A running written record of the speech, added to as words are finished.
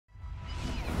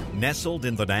Nestled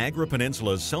in the Niagara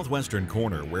Peninsula's southwestern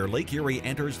corner where Lake Erie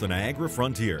enters the Niagara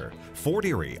frontier, Fort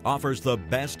Erie offers the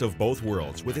best of both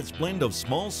worlds with its blend of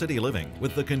small city living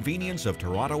with the convenience of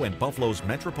Toronto and Buffalo's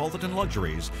metropolitan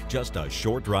luxuries just a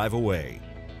short drive away.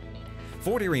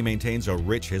 Fort Erie maintains a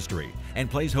rich history and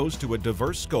plays host to a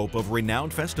diverse scope of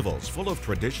renowned festivals full of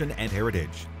tradition and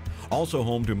heritage. Also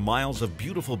home to miles of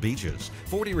beautiful beaches,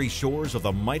 Fort Erie's shores of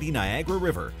the mighty Niagara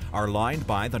River are lined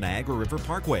by the Niagara River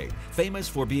Parkway, famous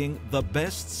for being the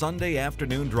best Sunday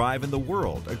afternoon drive in the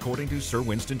world, according to Sir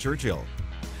Winston Churchill.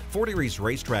 Fort Erie's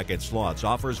racetrack at Slots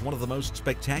offers one of the most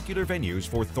spectacular venues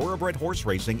for thoroughbred horse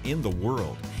racing in the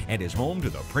world and is home to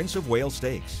the Prince of Wales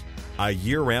Stakes. A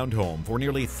year-round home for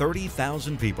nearly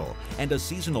 30,000 people and a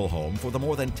seasonal home for the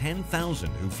more than 10,000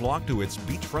 who flock to its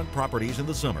beachfront properties in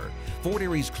the summer, Fort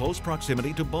Erie's close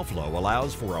proximity to Buffalo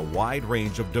allows for a wide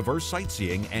range of diverse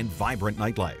sightseeing and vibrant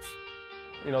nightlife.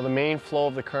 You know, the main flow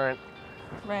of the current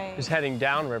is heading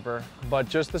downriver, but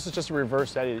this is just a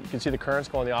reverse eddy. You can see the currents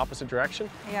going the opposite direction.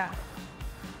 Yeah.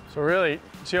 So really,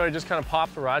 see how I just kind of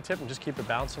popped the rod tip and just keep it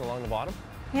bouncing along the bottom?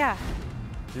 Yeah.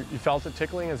 You felt it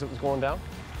tickling as it was going down?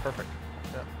 Perfect.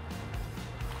 Yeah.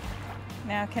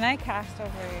 Now, can I cast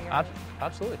over your...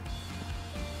 Absolutely.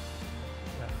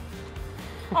 Yeah.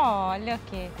 Oh,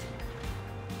 look it.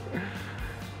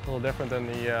 A little different than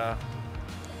the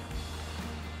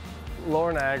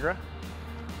lower Niagara.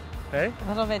 Hey? A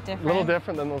little bit different. A little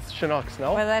different than those Chinooks,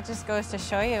 no? Well, that just goes to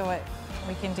show you what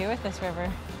we can do with this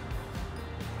river.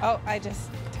 Oh, I just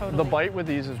totally... The bite with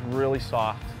these is really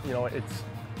soft. You know, it's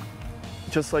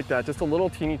just like that, just a little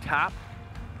teeny tap.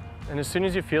 And as soon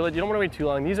as you feel it, you don't want to wait too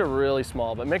long. These are really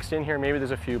small, but mixed in here, maybe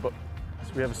there's a few, but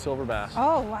so we have a silver bass.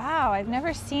 Oh, wow. I've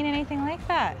never seen anything like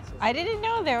that. I didn't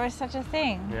know there was such a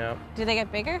thing. Yeah. Do they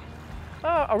get bigger?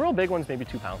 A real big one's maybe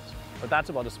 2 pounds, but that's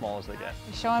about as small as they get.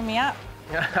 You're showing me up.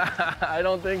 I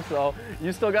don't think so.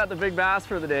 You still got the big bass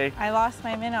for the day. I lost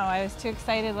my minnow. I was too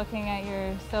excited looking at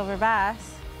your silver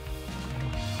bass.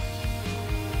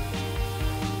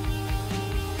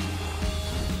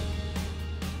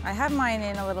 I have mine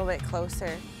in a little bit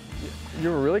closer.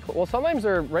 You were really close. Well, sometimes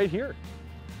they're right here,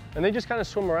 and they just kind of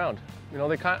swim around. You know,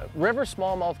 river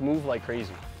smallmouth move like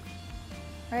crazy.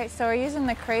 All right, so we're using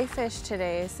the crayfish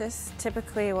today. Is this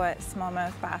typically what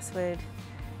smallmouth bass would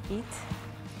eat in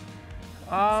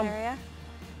this area?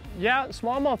 Yeah,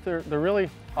 smallmouth, they're really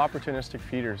opportunistic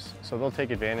feeders, so they'll take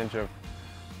advantage of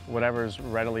whatever's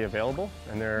readily available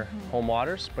in their home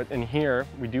waters. But in here,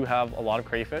 we do have a lot of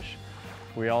crayfish.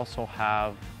 We also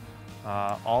have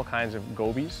all kinds of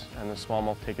gobies, and the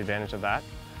smallmouth take advantage of that.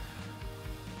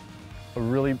 A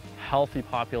really healthy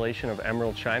population of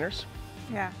emerald shiners.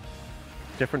 Yeah.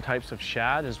 Different types of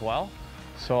shad as well.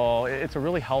 So it's a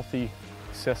really healthy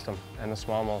system, and the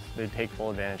smallmouth, they take full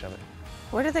advantage of it.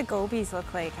 What do the gobies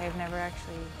look like? I've never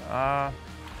actually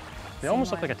They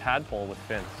almost look like a tadpole with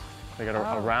fins. They got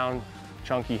a round,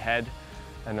 chunky head,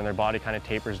 and then their body kind of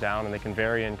tapers down, and they can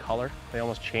vary in color. They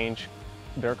almost change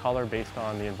their color based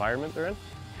on the environment they're in.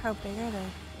 How big are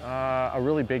they? A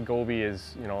really big goby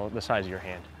is, you know, the size of your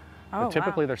hand. Oh, but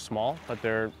typically wow. They're small, but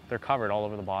they're covered all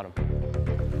over the bottom.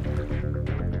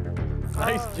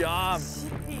 Nice job. Geez.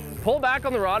 Pull back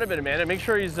on the rod a bit, Amanda. Make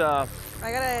sure he's... I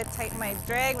gotta tighten my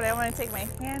drag, but I want to take my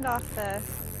hand off the...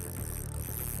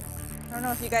 I don't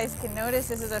know if you guys can notice,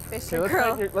 this is a fisher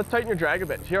girl. Let's tighten your drag a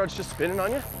bit. Here, it's just spinning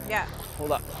on you. Yeah.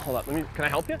 Hold up. Can I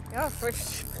help you? Yeah,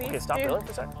 please. Okay, stop reeling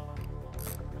for a sec.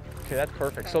 Okay, that's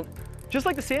perfect. So, just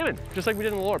like the salmon, just like we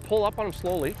did in the lower, pull up on them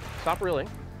slowly, stop reeling,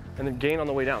 and then gain on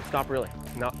the way down. Stop reeling.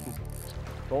 No,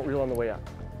 don't reel on the way up.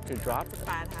 Okay, drop.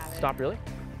 Bad habit. Stop reeling.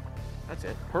 That's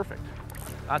it. Perfect.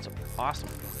 That's awesome.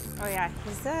 Oh yeah,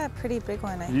 he's a pretty big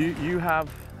one. You have,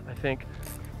 I think,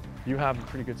 you have a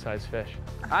pretty good sized fish.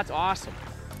 That's awesome.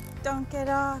 Don't get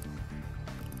off.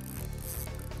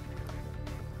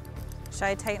 Should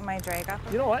I tighten my drag up?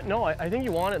 You know what? No, I think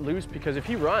you want it loose because if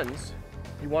he runs,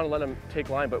 you want to let him take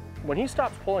line. But when he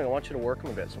stops pulling, I want you to work him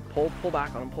a bit. So pull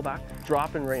back on him, pull back,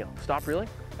 drop and reel. Stop reeling.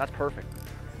 That's perfect.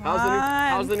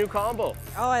 How's the new combo?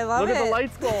 Oh, I love it. Look at the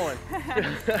lights going.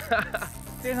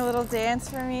 Doing a little dance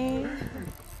for me.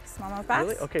 Smallmouth bass.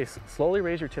 Really? Okay, slowly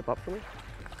raise your tip up for me.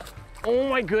 Oh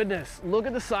my goodness, look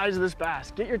at the size of this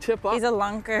bass. Get your tip up. He's a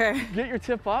lunker. Get your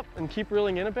tip up and keep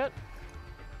reeling in a bit.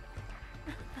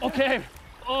 Okay.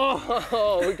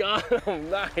 Oh, we got him,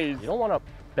 nice. You don't want to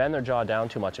bend their jaw down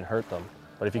too much and hurt them.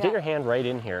 But if you get your hand right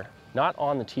in here, not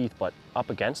on the teeth, but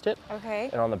up against it,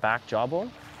 and on the back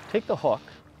jawbone, take the hook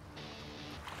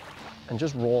and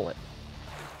just roll it.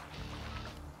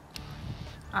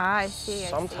 Ah, I see.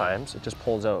 Sometimes it just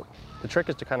pulls out. The trick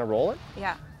is to kind of roll it.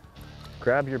 Yeah.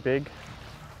 Grab your big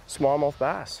smallmouth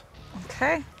bass.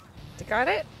 Okay, you got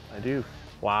it? I do.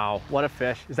 Wow, what a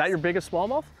fish. Is that your biggest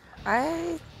smallmouth?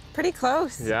 Pretty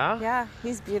close. Yeah? Yeah,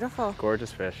 he's beautiful.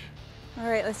 Gorgeous fish. All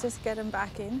right, let's just get him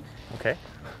back in. Okay.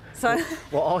 So,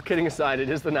 well, all kidding aside, it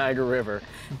is the Niagara River,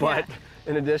 but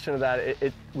in addition to that,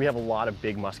 we have a lot of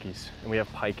big muskies and we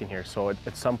have pike in here. So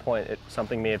at some point,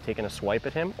 something may have taken a swipe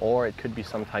at him, or it could be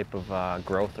some type of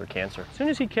growth or cancer. As soon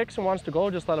as he kicks and wants to go,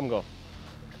 just let him go.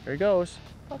 There he goes.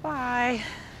 bye-bye.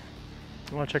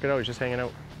 Oh, check it out, he's just hanging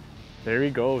out. There he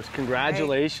goes.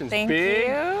 Congratulations. Thank Big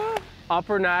you.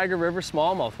 Upper Niagara River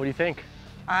smallmouth. What do you think?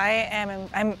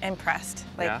 I'm impressed.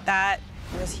 Like Yeah. that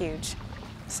was huge.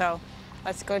 So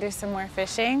let's go do some more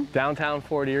fishing. Downtown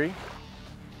Fort Erie.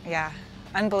 Yeah,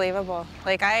 unbelievable.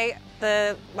 Like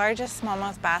the largest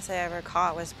smallmouth bass I ever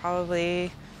caught was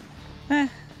probably,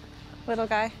 little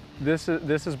guy. This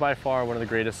is by far one of the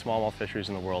greatest smallmouth fisheries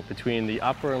in the world. Between the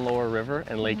upper and lower river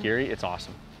and Lake Erie, it's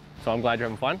awesome. So I'm glad you're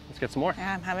having fun. Let's get some more.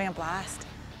 Yeah, I'm having a blast.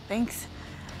 Thanks.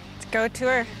 Let's go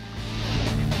tour.